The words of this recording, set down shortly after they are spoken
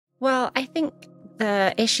Well, I think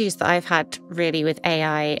the issues that I've had really with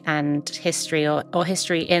AI and history or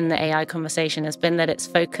history in the AI conversation has been that it's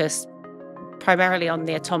focused primarily on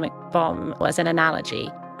the atomic bomb as an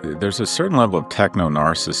analogy. There's a certain level of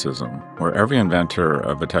techno-narcissism where every inventor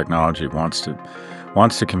of a technology wants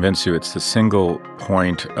to convince you it's the single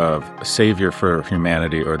point of savior for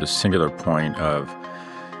humanity or the singular point of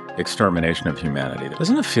extermination of humanity.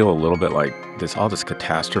 Doesn't it feel a little bit like all this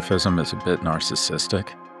catastrophism is a bit narcissistic?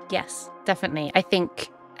 Yes, definitely. I think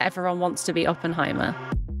everyone wants to be Oppenheimer.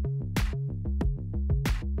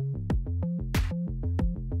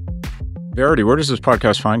 Verity, where does this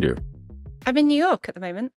podcast find you? I'm in New York at the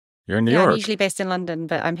moment. You're in New I'm York. usually based in London,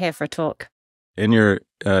 but I'm here for a talk. In your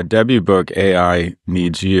debut book, AI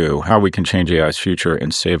Needs You, How We Can Change AI's Future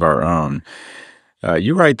and Save Our Own,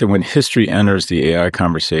 you write that when history enters the AI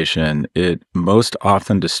conversation, it most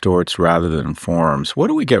often distorts rather than informs. What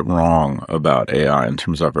do we get wrong about AI in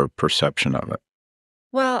terms of our perception of it?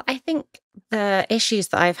 Well, I think the issues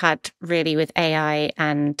that I've had really with AI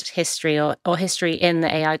and history or history in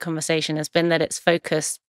the AI conversation has been that it's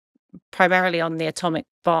focused primarily on the atomic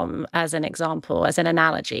bomb as an example, as an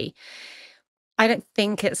analogy. I don't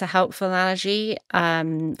think it's a helpful analogy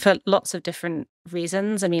for lots of different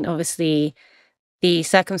reasons. I mean, obviously, the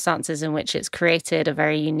circumstances in which it's created are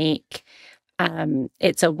very unique.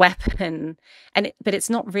 It's a weapon, but it's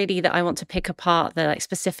not really that I want to pick apart the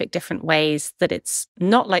specific different ways that it's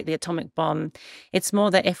not like the atomic bomb. It's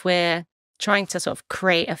more that if we're trying to sort of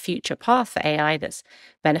create a future path for AI that's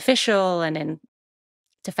beneficial and in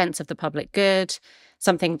defense of the public good,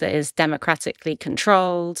 something that is democratically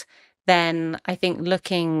controlled, then I think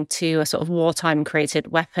looking to a sort of wartime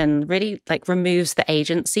created weapon really removes the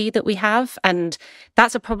agency that we have. And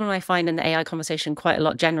that's a problem I find in the AI conversation quite a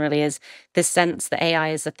lot generally, is this sense that AI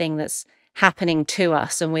is a thing that's happening to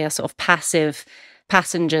us and we are sort of passive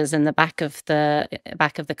passengers in the back of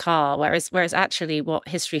the car. Whereas actually what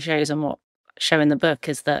history shows and what show in the book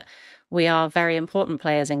is that we are very important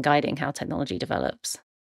players in guiding how technology develops.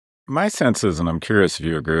 My sense is, and I'm curious if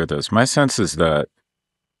you agree with this, my sense is that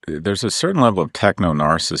there's a certain level of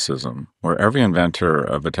techno-narcissism where every inventor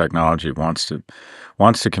of a technology wants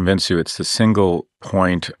to convince you it's the single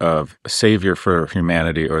point of savior for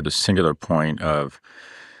humanity or the singular point of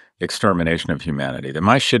extermination of humanity. That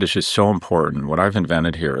my shit is just so important. What I've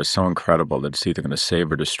invented here is so incredible that it's either going to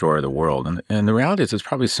save or destroy the world. And the reality is it's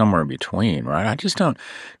probably somewhere in between, right? I just don't,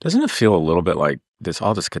 doesn't it feel a little bit like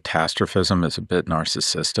all this catastrophism is a bit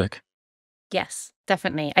narcissistic? Yes,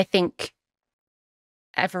 definitely. I think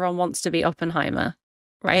everyone wants to be Oppenheimer,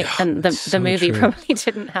 right? And the movie true. probably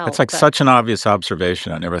didn't help. It's like such an obvious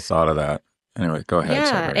observation. I never thought of that. Anyway, go ahead.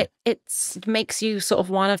 Yeah, it makes you sort of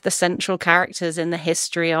one of the central characters in the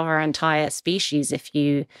history of our entire species if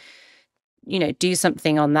you do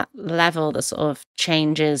something on that level that sort of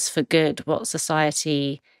changes for good what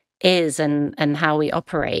society is and how we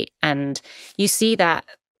operate. And you see that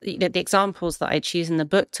the examples that I choose in the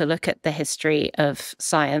book to look at the history of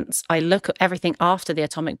science, I look at everything after the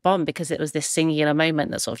atomic bomb because it was this singular moment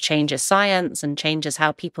that sort of changes science and changes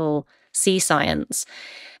how people see science.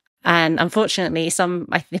 And unfortunately,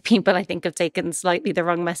 people I think have taken slightly the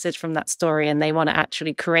wrong message from that story and they want to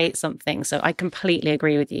actually create something. So I completely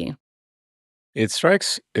agree with you. It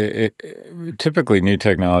strikes, typically new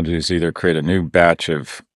technologies either create a new batch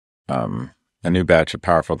of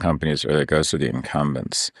powerful companies or it goes to the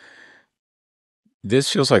incumbents.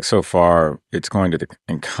 This feels like so far it's going to the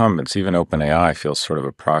incumbents. Even OpenAI feels sort of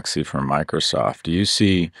a proxy for Microsoft. Do you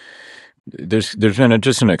see there's been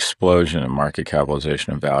just an explosion in market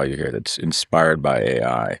capitalization and value here that's inspired by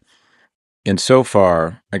AI? And so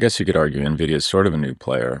far, I guess you could argue NVIDIA is sort of a new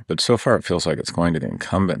player, but so far it feels like it's going to the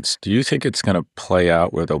incumbents. Do you think it's going to play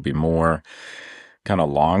out where there'll be more kind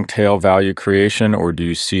of long tail value creation, or do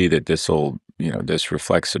you see that this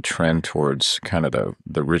reflects a trend towards kind of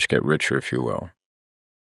the rich get richer, if you will?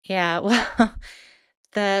 Yeah, well,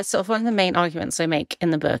 the sort of one of the main arguments I make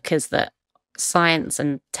in the book is that science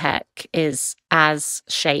and tech is as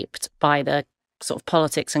shaped by the sort of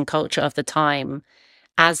politics and culture of the time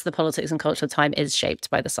as the politics and culture of the time is shaped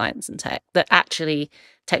by the science and tech. That actually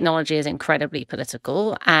technology is incredibly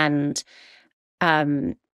political and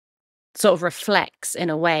sort of reflects in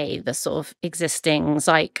a way the sort of existing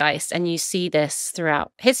zeitgeist. And you see this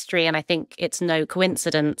throughout history. And I think it's no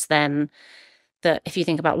coincidence then that if you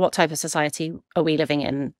think about what type of society are we living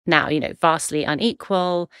in now, vastly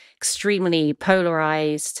unequal, extremely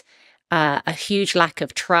polarized, a huge lack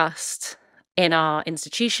of trust in our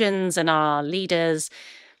institutions and our leaders.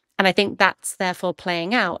 And I think that's therefore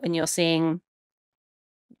playing out. And you're seeing,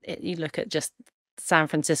 you look at just San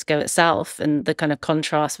Francisco itself and the kind of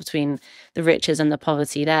contrast between the riches and the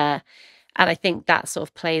poverty there. And I think that sort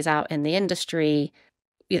of plays out in the industry.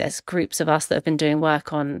 There's groups of us that have been doing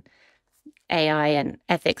work on AI and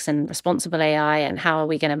ethics and responsible AI and how are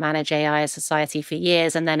we going to manage AI as society for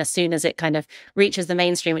years. And then as soon as it kind of reaches the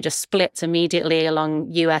mainstream, it just splits immediately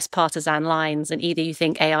along US partisan lines. And either you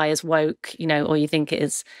think AI is woke, or you think it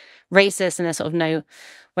is racist, and there's sort of nowhere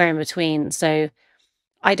in between. So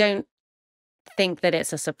I don't think that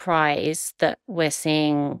it's a surprise that we're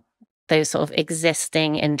seeing those sort of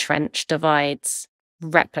existing entrenched divides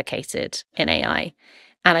replicated in AI.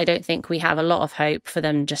 And I don't think we have a lot of hope for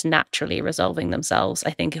them just naturally resolving themselves.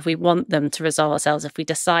 I think if we want them to resolve ourselves, if we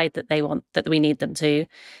decide that we need them to,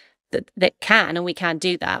 that can, and we can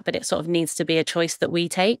do that, but it sort of needs to be a choice that we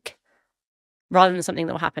take rather than something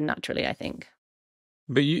that will happen naturally, I think.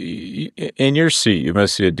 But you, in your seat, you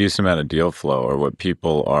must see a decent amount of deal flow, or what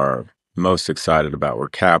people are most excited about, where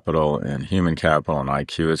capital and human capital and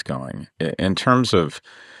IQ is going. In terms of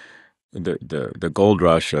the gold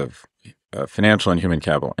rush of financial and human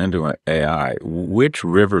capital into AI, which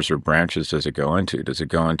rivers or branches does it go into? Does it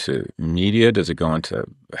go into media? Does it go into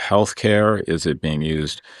healthcare? Is it being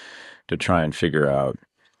used to try and figure out,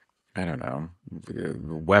 I don't know,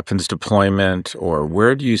 weapons deployment? Or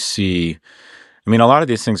where do you see? I mean, a lot of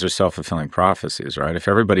these things are self-fulfilling prophecies, right? If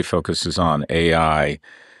everybody focuses on AI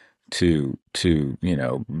to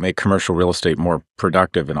make commercial real estate more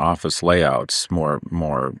productive and office layouts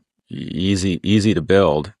more easy to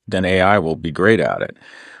build, then AI will be great at it.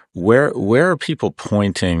 Where are people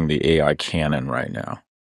pointing the AI cannon right now?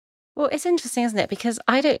 Well, it's interesting, isn't it? Because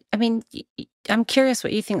I'm curious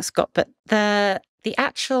what you think, Scott, but the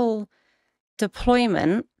actual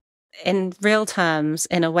deployment in real terms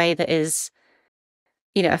in a way that is,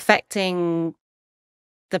 affecting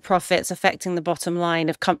the profits, affecting the bottom line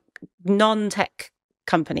of non-tech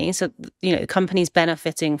companies, so, companies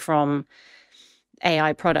benefiting from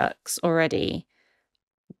AI products already,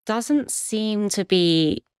 doesn't seem to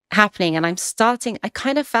be happening. And I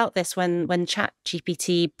kind of felt this when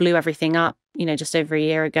ChatGPT blew everything up, just over a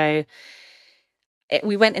year ago.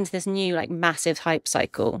 We went into this new, like, massive hype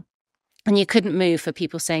cycle. And you couldn't move for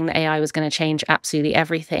people saying that AI was going to change absolutely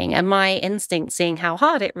everything. And my instinct, seeing how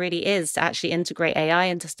hard it really is to actually integrate AI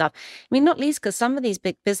into stuff, not least because some of these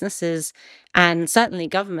big businesses and certainly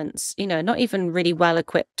governments, not even really well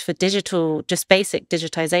equipped for just basic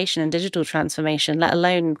digitization and digital transformation, let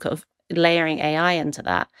alone kind of layering AI into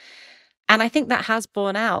that. And I think that has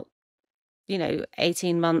borne out,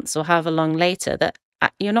 18 months or however long later, that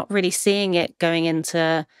you're not really seeing it going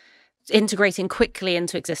into integrating quickly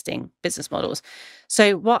into existing business models.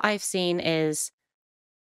 So what I've seen is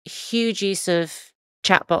huge use of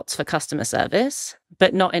chatbots for customer service,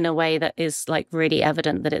 but not in a way that is like really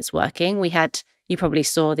evident that it's working. You probably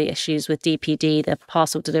saw the issues with DPD, the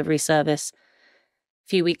parcel delivery service, a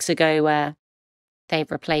few weeks ago, where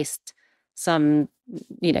they've replaced some,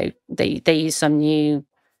 they use some new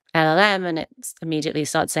LLM, and it immediately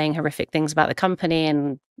starts saying horrific things about the company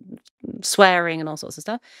and swearing and all sorts of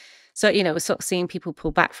stuff. So, we're sort of seeing people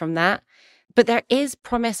pull back from that. But there is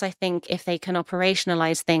promise, I think, if they can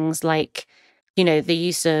operationalize things like, the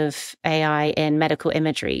use of AI in medical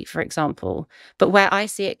imagery, for example. But where I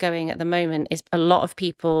see it going at the moment is a lot of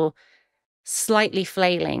people slightly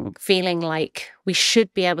flailing, feeling like we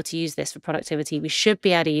should be able to use this for productivity. We should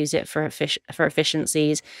be able to use it for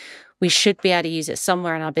efficiencies. We should be able to use it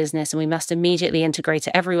somewhere in our business, and we must immediately integrate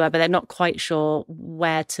it everywhere, but they're not quite sure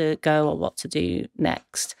where to go or what to do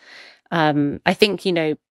next. I think,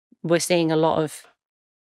 we're seeing a lot of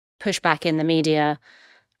pushback in the media,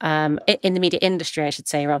 in the media industry, I should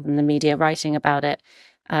say, rather than the media writing about it.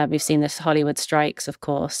 We've seen this Hollywood strikes, of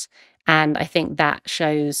course, and I think that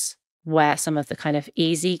shows where some of the kind of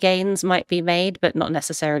easy gains might be made, but not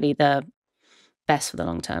necessarily the best for the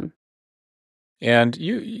long term. And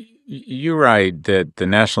you write that the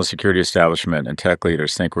national security establishment and tech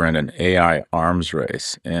leaders think we're in an AI arms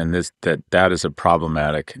race, and that is a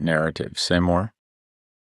problematic narrative. Say more.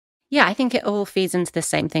 Yeah, I think it all feeds into the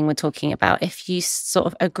same thing we're talking about. If you sort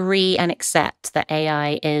of agree and accept that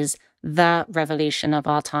AI is the revolution of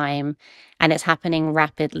our time and it's happening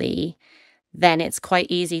rapidly, then it's quite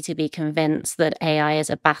easy to be convinced that AI is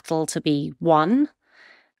a battle to be won.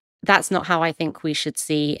 That's not how I think we should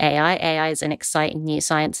see AI. AI is an exciting new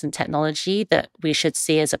science and technology that we should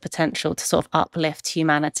see as a potential to sort of uplift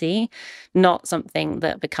humanity, not something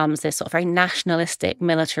that becomes this sort of very nationalistic,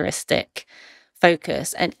 militaristic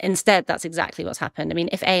focus. And instead, that's exactly what's happened.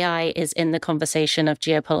 If AI is in the conversation of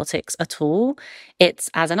geopolitics at all, it's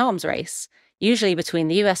as an arms race, usually between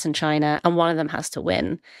the US and China, and one of them has to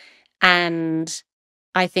win. And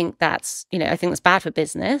I think that's bad for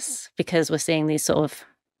business because we're seeing these sort of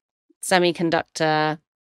semiconductor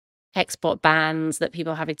export bans that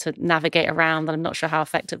people are having to navigate around, and I'm not sure how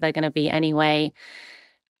effective they're going to be anyway.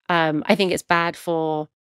 I think it's bad for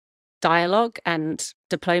dialogue and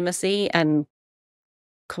diplomacy and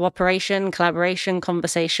cooperation, collaboration,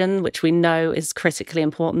 conversation, which we know is critically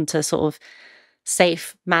important to sort of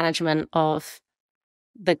safe management of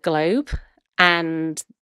the globe. And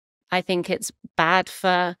I think it's bad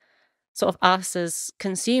for sort of us as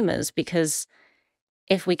consumers, because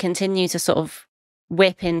if we continue to sort of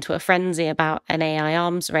whip into a frenzy about an AI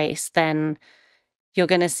arms race, then you're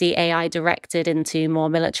going to see AI directed into more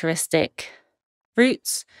militaristic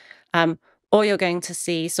routes, or you're going to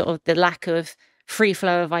see sort of the lack of free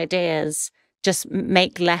flow of ideas just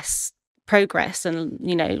make less progress and,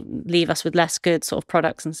 leave us with less good sort of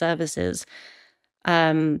products and services.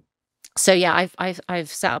 So yeah, I've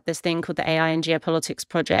set up this thing called the AI and Geopolitics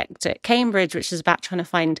Project at Cambridge, which is about trying to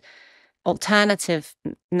find alternative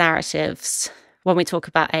narratives when we talk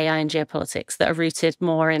about AI and geopolitics that are rooted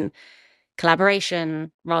more in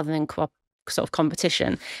collaboration rather than sort of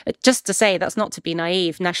competition. But just to say, that's not to be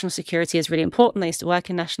naive. National security is really important. I used to work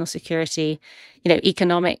in national security.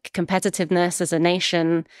 Economic competitiveness as a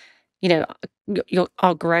nation,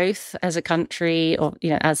 our growth as a country, or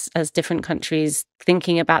as different countries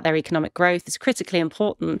thinking about their economic growth is critically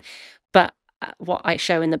important. But what I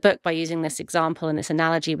show in the book by using this example and this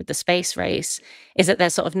analogy with the space race is that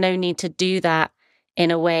there's sort of no need to do that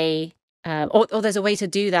in a way, or there's a way to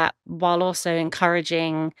do that while also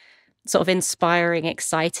encouraging sort of inspiring,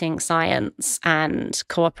 exciting science and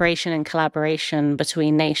cooperation and collaboration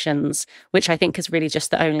between nations, which I think is really just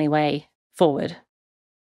the only way forward.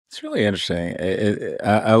 It's really interesting.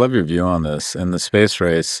 I love your view on this. And the space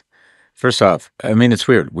race, first off, I mean, it's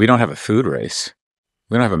weird. We don't have a food race.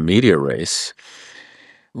 We don't have a media race.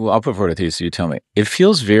 Well, I'll put forward to you, so you tell me. It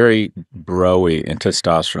feels very bro-y and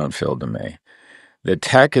testosterone-filled to me. The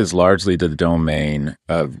tech is largely the domain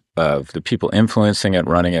of the people influencing it,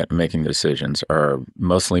 running it, and making decisions are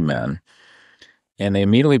mostly men. And they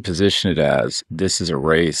immediately position it as this is a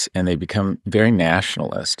race, and they become very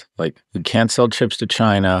nationalist. Like, we can't sell chips to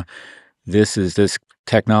China. This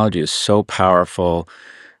technology is so powerful.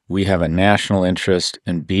 We have a national interest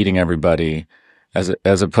in beating everybody,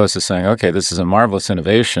 as opposed to saying, okay, this is a marvelous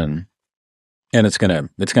innovation, and it's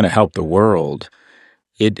gonna help the world.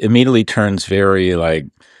 It immediately turns very like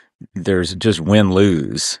there's just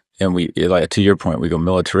win-lose. And we, like, to your point, we go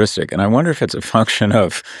militaristic. And I wonder if it's a function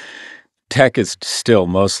of tech is still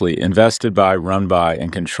mostly invested by, run by,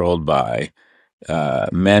 and controlled by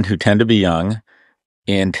men who tend to be young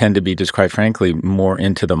and tend to be, just quite frankly, more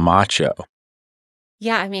into the macho.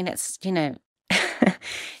 Yeah, I mean, it's,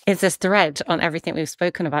 it's this thread on everything we've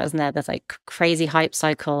spoken about, isn't there? There's like crazy hype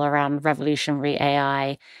cycle around revolutionary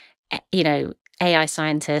AI. AI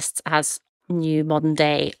scientists as new modern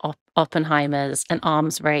day Oppenheimers, an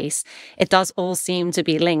arms race. It does all seem to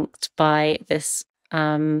be linked by this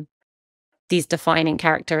these defining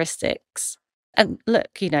characteristics. And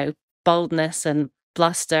look, boldness and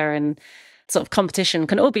bluster and sort of competition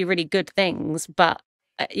can all be really good things, but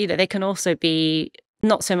they can also be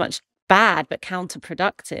not so much bad but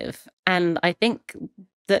counterproductive. And I think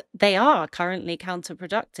that they are currently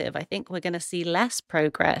counterproductive. I think we're going to see less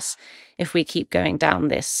progress if we keep going down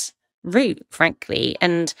this route, frankly.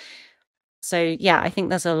 And so, yeah, I think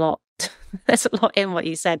there's a lot, there's a lot in what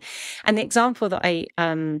you said. And the example that I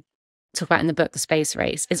talk about in the book, The Space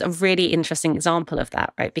Race, is a really interesting example of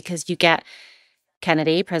that, right? Because you get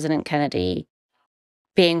President Kennedy,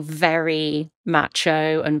 being very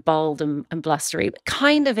macho and bold and blustery, but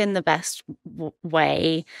kind of in the best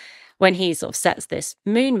way, when he sort of sets this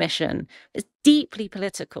moon mission. It's deeply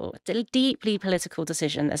political. It's a deeply political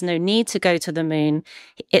decision. There's no need to go to the moon.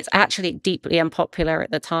 It's actually deeply unpopular at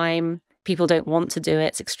the time. People don't want to do it.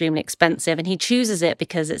 It's extremely expensive. And he chooses it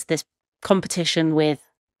because it's this competition with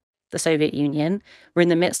the Soviet Union. We're in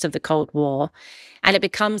the midst of the Cold War. And it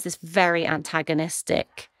becomes this very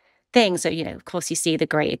antagonistic thing. So, of course, you see the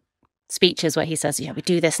great speeches where he says, we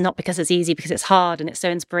do this not because it's easy, because it's hard and it's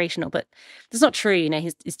so inspirational. But that's not true.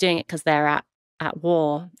 He's doing it because they're at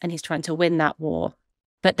war and he's trying to win that war.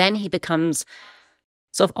 But then he becomes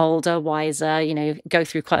sort of older, wiser, go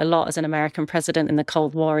through quite a lot as an American president in the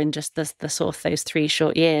Cold War in just the sort of those 3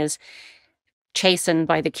 short years, chastened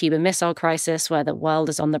by the Cuban Missile Crisis, where the world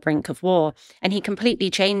is on the brink of war. And he completely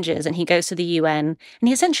changes, and he goes to the UN and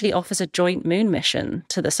he essentially offers a joint moon mission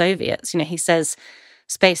to the Soviets. He says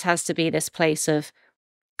space has to be this place of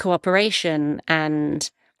cooperation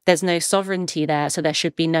and there's no sovereignty there, so there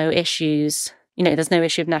should be no issues there's no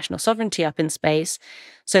issue of national sovereignty up in space.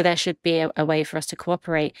 So there should be a way for us to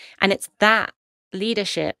cooperate. And it's that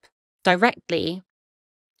leadership directly,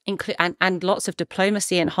 and lots of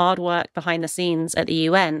diplomacy and hard work behind the scenes at the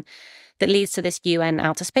UN, that leads to this UN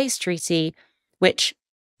Outer Space Treaty, which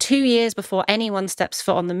 2 years before anyone steps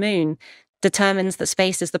foot on the moon determines that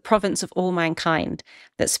space is the province of all mankind,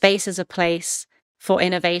 that space is a place for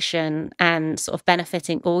innovation and sort of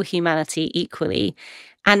benefiting all humanity equally.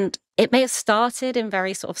 And it may have started in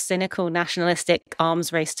very sort of cynical nationalistic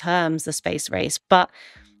arms race terms, the space race, but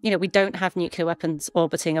we don't have nuclear weapons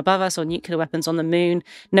orbiting above us or nuclear weapons on the moon.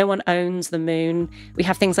 No one owns the moon. We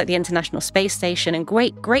have things like the International Space Station and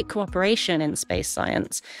great cooperation in space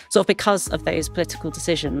science, sort of because of those political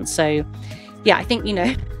decisions. So, yeah, I think,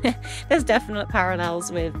 there's definite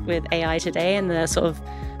parallels with AI today and the sort of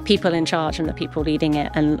people in charge and the people leading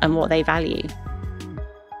it and what they value.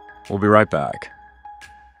 We'll be right back.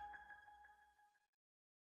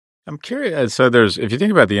 I'm curious. So if you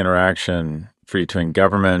think about the interaction between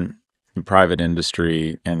government and private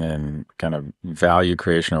industry and then kind of value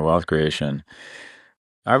creation or wealth creation,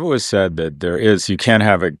 I've always said that you can't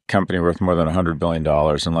have a company worth more than $100 billion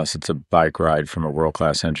unless it's a bike ride from a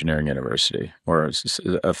world-class engineering university or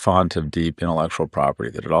a font of deep intellectual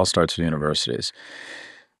property, that it all starts with universities.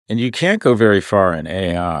 And you can't go very far in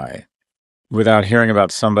AI without hearing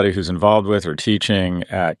about somebody who's involved with or teaching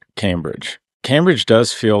at Cambridge. Cambridge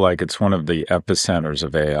does feel like it's one of the epicenters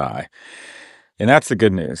of AI. And that's the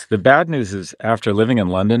good news. The bad news is, after living in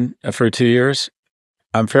London for 2 years,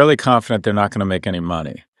 I'm fairly confident they're not going to make any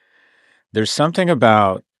money. There's something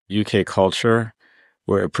about UK culture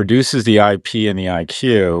where it produces the IP and the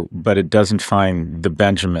IQ, but it doesn't find the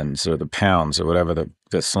Benjamins or the pounds or whatever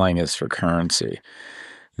the slang is for currency.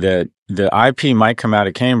 That the IP might come out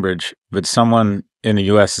of Cambridge, but someone in the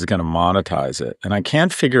US is going to monetize it. And I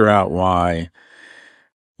can't figure out why.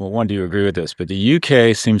 Well, one, do you agree with this? But the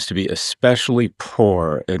UK seems to be especially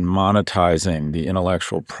poor at monetizing the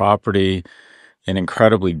intellectual property and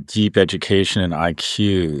incredibly deep education and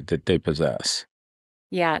IQ that they possess.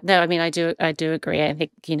 Yeah, no, I mean, I do agree. I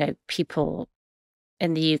think, people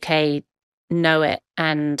in the UK know it,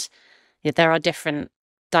 and there are different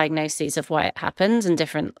diagnoses of why it happens and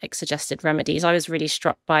different suggested remedies. I was really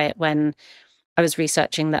struck by it when I was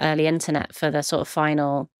researching the early internet for the sort of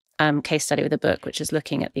final case study of the book, which is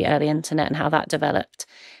looking at the early internet and how that developed.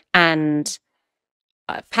 And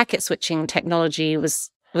packet switching technology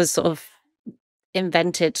was sort of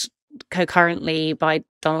invented concurrently by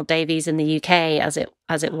Donald Davies in the UK as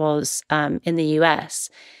it was in the US.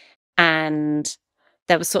 And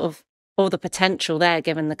there was sort of all the potential there,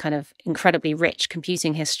 given the kind of incredibly rich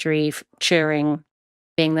computing history, Turing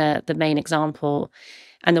being the main example,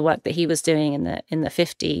 and the work that he was doing in the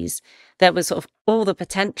 50s. There was sort of all the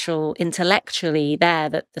potential intellectually there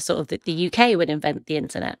that the UK would invent the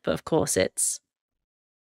internet. But of course it's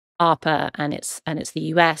ARPA and it's the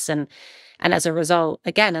US, and as a result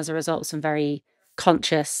of some very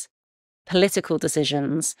conscious political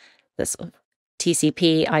decisions, the sort of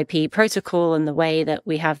TCP IP protocol and the way that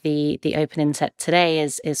we have the open internet today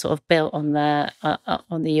is sort of built on the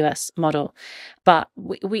US model. But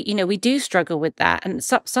we do struggle with that, and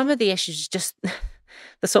some of the issues is just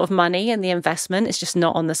the sort of money and the investment is just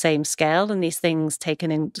not on the same scale, and these things take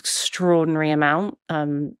an extraordinary amount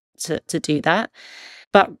to do that.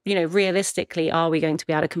 But realistically, are we going to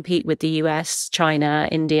be able to compete with the US, China,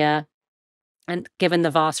 India, and given the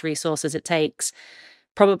vast resources it takes?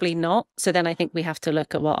 Probably not. So then I think we have to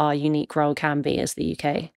look at what our unique role can be as the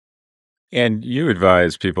UK. And you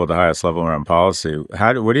advise people at the highest level around policy.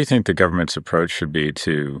 What do you think the government's approach should be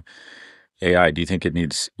to AI? Do you think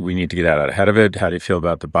we need to get out ahead of it? How do you feel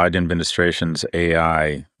about the Biden administration's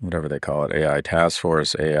AI, whatever they call it, AI task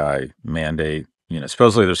force, AI mandate?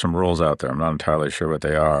 Supposedly there's some rules out there. I'm not entirely sure what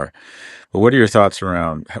they are. But what are your thoughts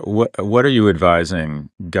around, what are you advising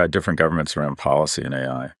different governments around policy and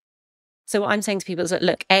AI? So what I'm saying to people is that,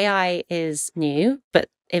 look, AI is new, but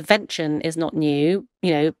invention is not new.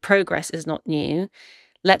 Progress is not new.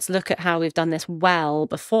 Let's look at how we've done this well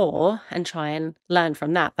before and try and learn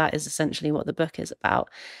from that. That is essentially what the book is about.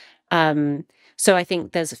 So I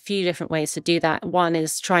think there's a few different ways to do that. One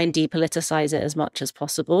is try and depoliticize it as much as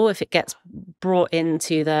possible. If it gets brought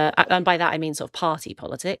into and by that I mean sort of party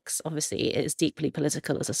politics, obviously it is deeply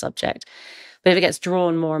political as a subject. But if it gets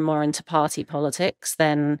drawn more and more into party politics,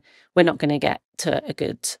 then we're not going to get to a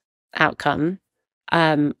good outcome.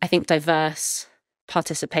 I think diverse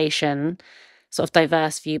participation, sort of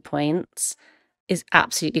diverse viewpoints, is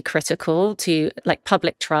absolutely critical to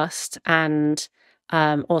public trust and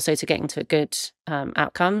also to getting to a good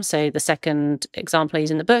outcome. So the second example I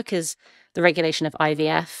use in the book is the regulation of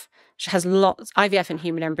IVF, which has lots. IVF and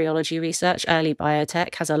human embryology research, early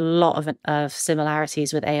biotech, has a lot of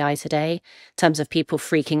similarities with AI today in terms of people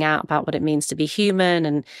freaking out about what it means to be human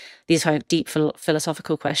and these kind of deep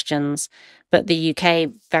philosophical questions. But the UK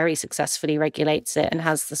very successfully regulates it and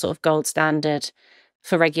has the sort of gold standard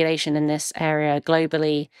for regulation in this area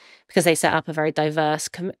globally, because they set up a very diverse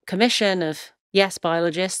commission of, yes,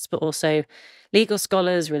 biologists, but also legal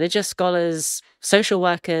scholars, religious scholars, social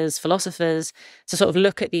workers, philosophers, to sort of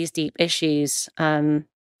look at these deep issues. And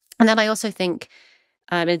then I also think,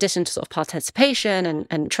 in addition to sort of participation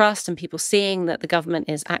and trust and people seeing that the government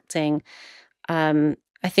is acting, I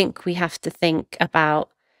think we have to think about,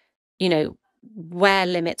 where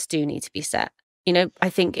limits do need to be set. I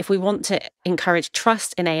think if we want to encourage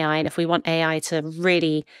trust in AI, and if we want AI to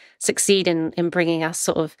really succeed in bringing us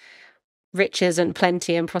sort of riches and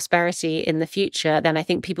plenty and prosperity in the future, then I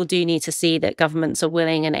think people do need to see that governments are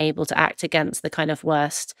willing and able to act against the kind of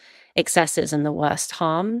worst excesses and the worst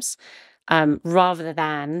harms, rather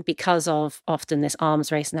than, because of often this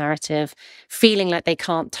arms race narrative, feeling like they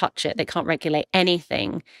can't touch it, they can't regulate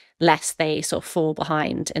anything, lest they sort of fall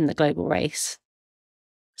behind in the global race.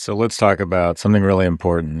 So let's talk about something really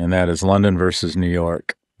important, and that is London versus New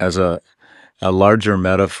York as a larger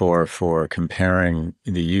metaphor for comparing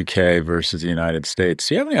the UK versus the United States.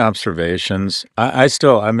 Do you have any observations? I've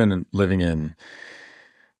been living in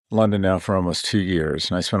London now for almost 2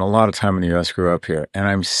 years, and I spent a lot of time in the US, grew up here, and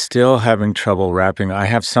I'm still having trouble wrapping. I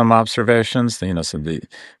have some observations, some of the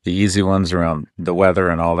easy ones around the weather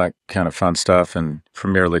and all that kind of fun stuff, and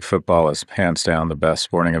Premier League football is hands down the best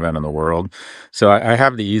sporting event in the world. So I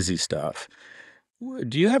have the easy stuff.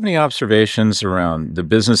 Do you have any observations around the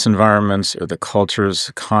business environments or the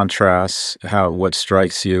cultures, contrasts, what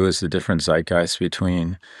strikes you as the different zeitgeist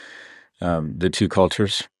between the two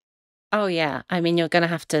cultures? Oh, yeah. I mean, you're going to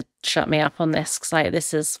have to shut me up on this, because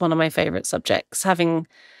this is one of my favorite subjects. Having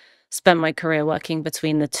spent my career working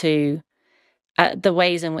between the two, the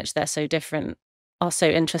ways in which they're so different are so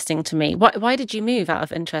interesting to me. Why did you move out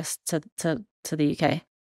of interest to the UK?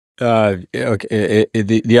 Okay.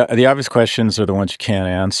 The obvious questions are the ones you can't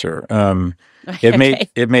answer. Okay.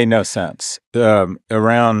 It made no sense.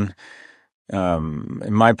 Around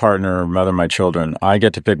my partner, mother, my children, I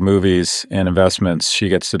get to pick movies and investments. She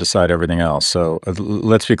gets to decide everything else. So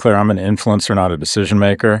let's be clear: I'm an influencer, not a decision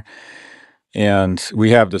maker. And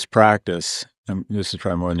we have this practice. And this is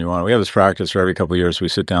probably more than you want. We have this practice where every couple of years we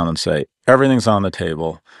sit down and say, everything's on the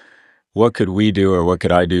table. What could we do, or what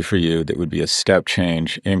could I do for you that would be a step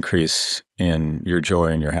change increase in your joy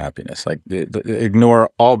and your happiness? Like,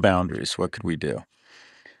 ignore all boundaries. What could we do?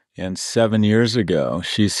 And 7 years ago,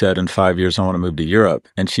 she said, in 5 years, I want to move to Europe.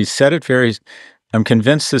 And she said it I'm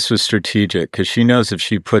convinced this was strategic, because she knows if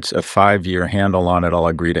she puts a 5-year handle on it, I'll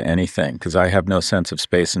agree to anything, because I have no sense of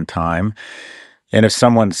space and time. And if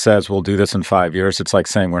someone says, we'll do this in 5 years, it's like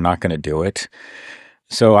saying we're not going to do it.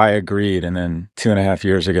 So I agreed, and then 2.5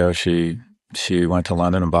 years ago, she went to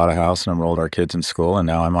London and bought a house and enrolled our kids in school, and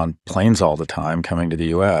now I'm on planes all the time coming to the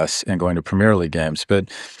U.S. and going to Premier League games. But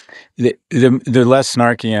the less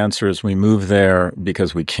snarky answer is we move there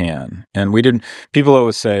because we can. And we didn't. People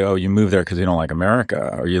always say, oh, you move there because you don't like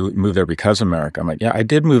America, or you move there because of America. I'm like, yeah, I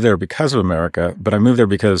did move there because of America, but I moved there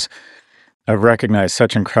because I've recognized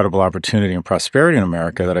such incredible opportunity and prosperity in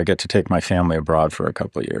America that I get to take my family abroad for a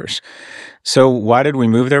couple of years. So why did we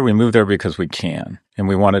move there? We moved there because we can. And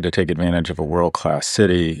we wanted to take advantage of a world-class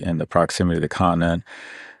city and the proximity to the continent.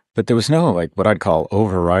 But there was no, what I'd call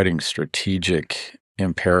overriding strategic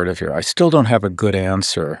imperative here. I still don't have a good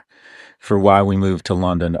answer for why we moved to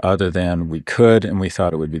London, other than we could and we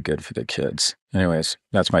thought it would be good for the kids. Anyways,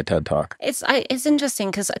 that's my TED Talk. It's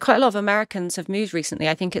interesting, because quite a lot of Americans have moved recently.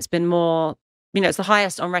 I think it's been more, it's the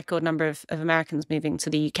highest on record number of Americans moving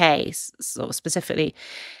to the UK, sort of specifically.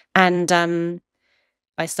 And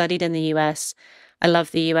I studied in the US. I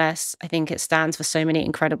love the US. I think it stands for so many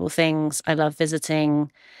incredible things. I love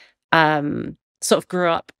visiting. Sort of grew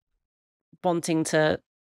up wanting to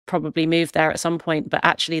probably move there at some point, but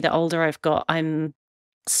actually the older I've got, I'm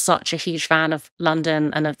such a huge fan of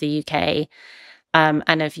London and of the UK,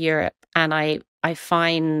 and of Europe. And I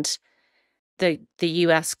find the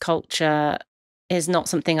US culture is not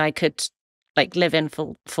something I could live in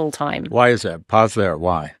full time. Why is that? Pause there.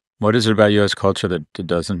 Why? What is it about US culture that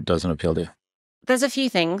doesn't appeal to you? There's a few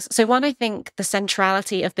things. So one, I think the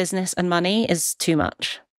centrality of business and money is too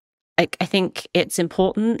much. I think it's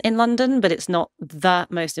important in London, but it's not the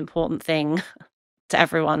most important thing to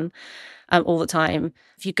everyone all the time.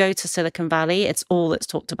 If you go to Silicon Valley, it's all that's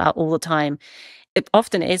talked about all the time. It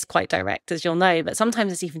often is quite direct, as you'll know, but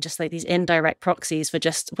sometimes it's even just like these indirect proxies for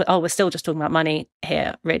just, oh, we're still just talking about money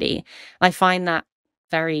here, really. I find that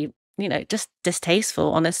very, just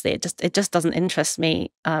distasteful, honestly. It just doesn't interest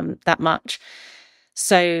me that much.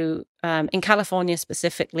 So in California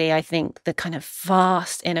specifically, I think the kind of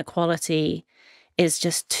vast inequality is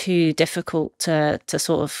just too difficult to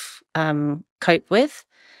sort of cope with.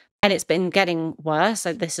 And it's been getting worse.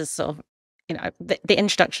 So this is sort of, the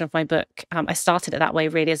introduction of my book, I started it that way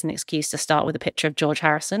really as an excuse to start with a picture of George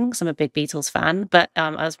Harrison, because I'm a big Beatles fan. But I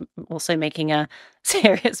was also making a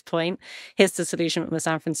serious point. His disillusionment with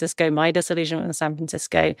San Francisco, my disillusionment with San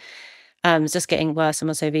Francisco, is just getting worse and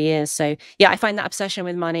worse over years. So yeah, I find that obsession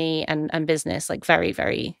with money and business like very,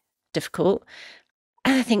 very difficult.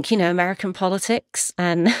 And I think, American politics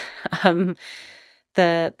and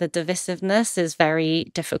the divisiveness is very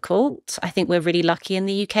difficult. I think we're really lucky in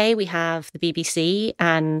the UK. We have the BBC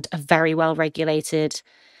and a very well-regulated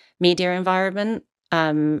media environment.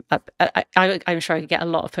 I'm sure I could get a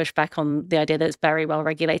lot of pushback on the idea that it's very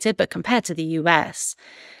well-regulated, but compared to the US,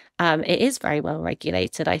 it is very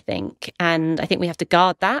well-regulated, I think. And I think we have to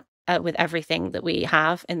guard that with everything that we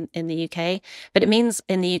have in the UK. But it means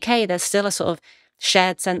in the UK, there's still a sort of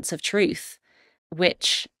shared sense of truth,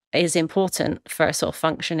 which is important for a sort of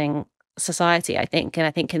functioning society, I think. And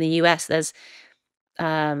I think in the US, there's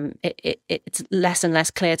it's less and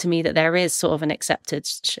less clear to me that there is sort of an accepted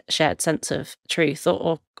shared sense of truth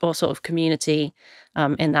or sort of community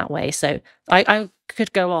in that way. So I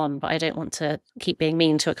could go on, but I don't want to keep being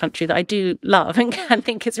mean to a country that I do love and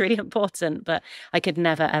think is really important, but I could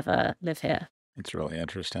never, ever live here. It's really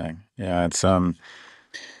interesting. Yeah, it's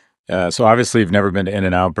so obviously you've never been to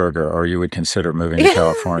In-N-Out Burger, or you would consider moving to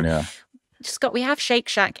California. Scott, we have Shake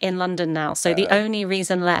Shack in London now, so the only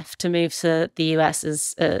reason left to move to the US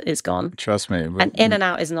is gone. Trust me. And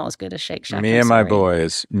In-N-Out is not as good as Shake Shack. Me and my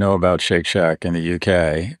boys know about Shake Shack in the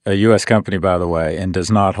UK, a US company, by the way, and does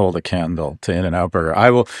not hold a candle to In-N-Out Burger. I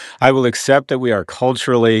will accept that we are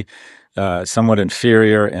culturally somewhat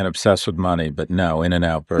inferior and obsessed with money, but no,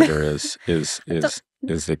 In-N-Out Burger is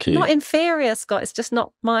the key. Not inferior, Scott. It's just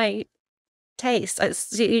not my taste.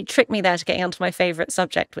 You tricked me there to getting onto my favorite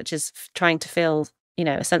subject, which is trying to feel,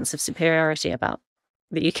 a sense of superiority about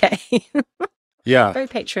the UK. Yeah, very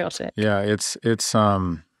patriotic. Yeah, it's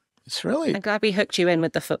really. I'm glad we hooked you in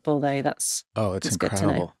with the football, though. It's incredible. Good to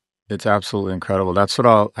know. It's absolutely incredible.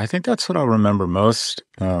 I think that's what I'll remember most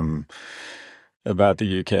about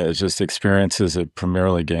the UK is just experiences at Premier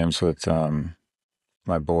League games with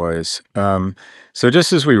my boys. So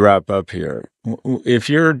just as we wrap up here, if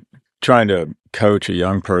you're trying to coach a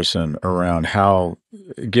young person around how,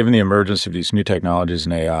 given the emergence of these new technologies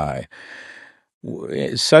and AI,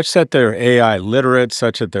 such that they're AI literate,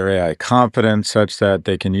 such that they're AI competent, such that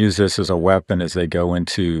they can use this as a weapon as they go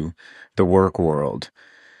into the work world,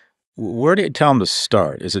 where do you tell them to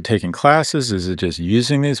start? Is it taking classes? Is it just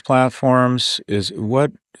using these platforms?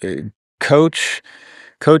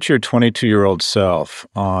 Coach your 22-year-old self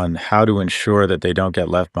on how to ensure that they don't get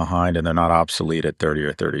left behind and they're not obsolete at 30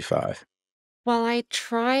 or 35. Well, I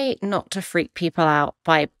try not to freak people out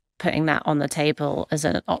by putting that on the table as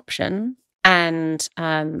an option. And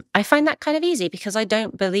I find that kind of easy because I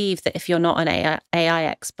don't believe that if you're not an AI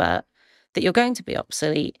expert, that you're going to be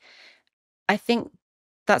obsolete. I think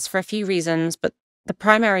that's for a few reasons, but the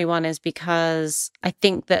primary one is because I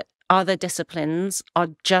think that other disciplines are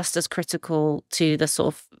just as critical to the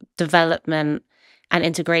sort of development and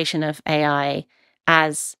integration of AI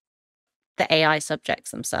as the AI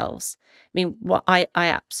subjects themselves. I mean, I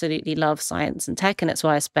absolutely love science and tech, and it's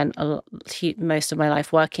why I spent most of my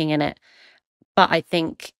life working in it. But I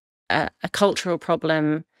think a cultural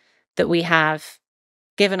problem that we have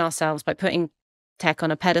given ourselves by putting tech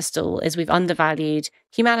on a pedestal is we've undervalued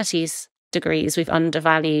humanities degrees, we've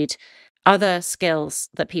undervalued other skills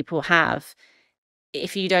that people have.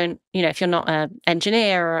 If you don't, if you're not an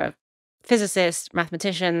engineer or a physicist,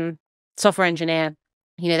 mathematician, software engineer,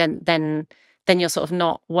 then you're sort of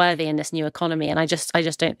not worthy in this new economy. And I just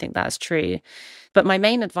don't think that's true. But my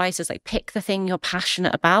main advice is pick the thing you're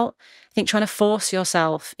passionate about. I think trying to force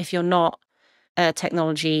yourself, if you're not a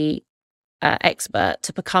technology expert,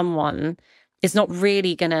 to become one is not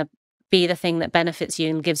really going to be the thing that benefits you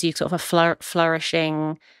and gives you sort of a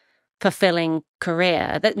flourishing, fulfilling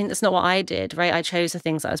career. That's not what I did, right? I chose the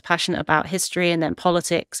things that I was passionate about, history and then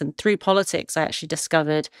politics. And through politics, I actually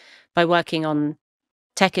discovered by working on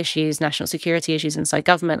tech issues, national security issues inside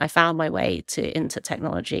government, I found my way into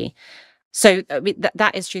technology. So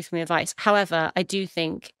that is truthfully advice. However, I do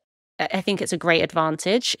think I think it's a great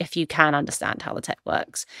advantage if you can understand how the tech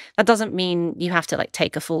works. That doesn't mean you have to like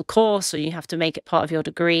take a full course or you have to make it part of your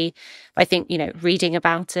degree. But I think, reading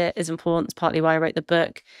about it is important. It's partly why I wrote the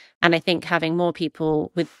book. And I think having more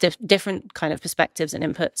people with different kind of perspectives and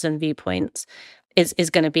inputs and viewpoints is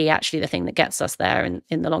going to be actually the thing that gets us there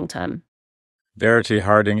in the long term. Verity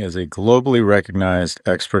Harding is a globally recognized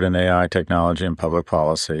expert in AI technology and public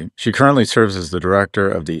policy. She currently serves as the director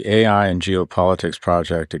of the AI and Geopolitics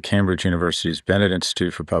Project at Cambridge University's Bennett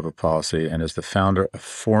Institute for Public Policy and is the founder of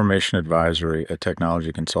Formation Advisory, a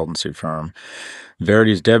technology consultancy firm.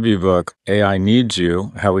 Verity's debut book, AI Needs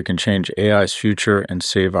You, How We Can Change AI's Future and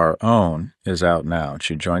Save Our Own, is out now.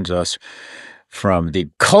 She joins us from the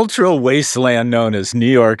cultural wasteland known as New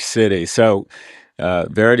York City. So,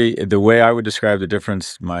 Verity, the way I would describe the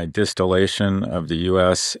difference, my distillation of the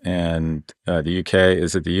U.S. and the U.K.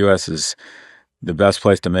 is that the U.S. is the best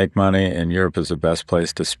place to make money and Europe is the best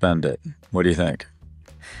place to spend it. What do you think?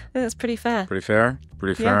 I think that's pretty fair. Pretty fair?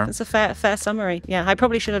 Pretty Yeah, fair? it's a fair summary. Yeah, I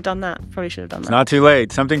probably should have done that. It's not too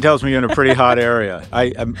late. Something tells me you're in a pretty hot area.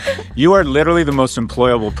 You are literally the most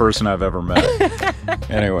employable person I've ever met.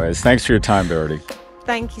 Anyways, thanks for your time, Verity.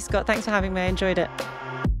 Thank you, Scott. Thanks for having me. I enjoyed it.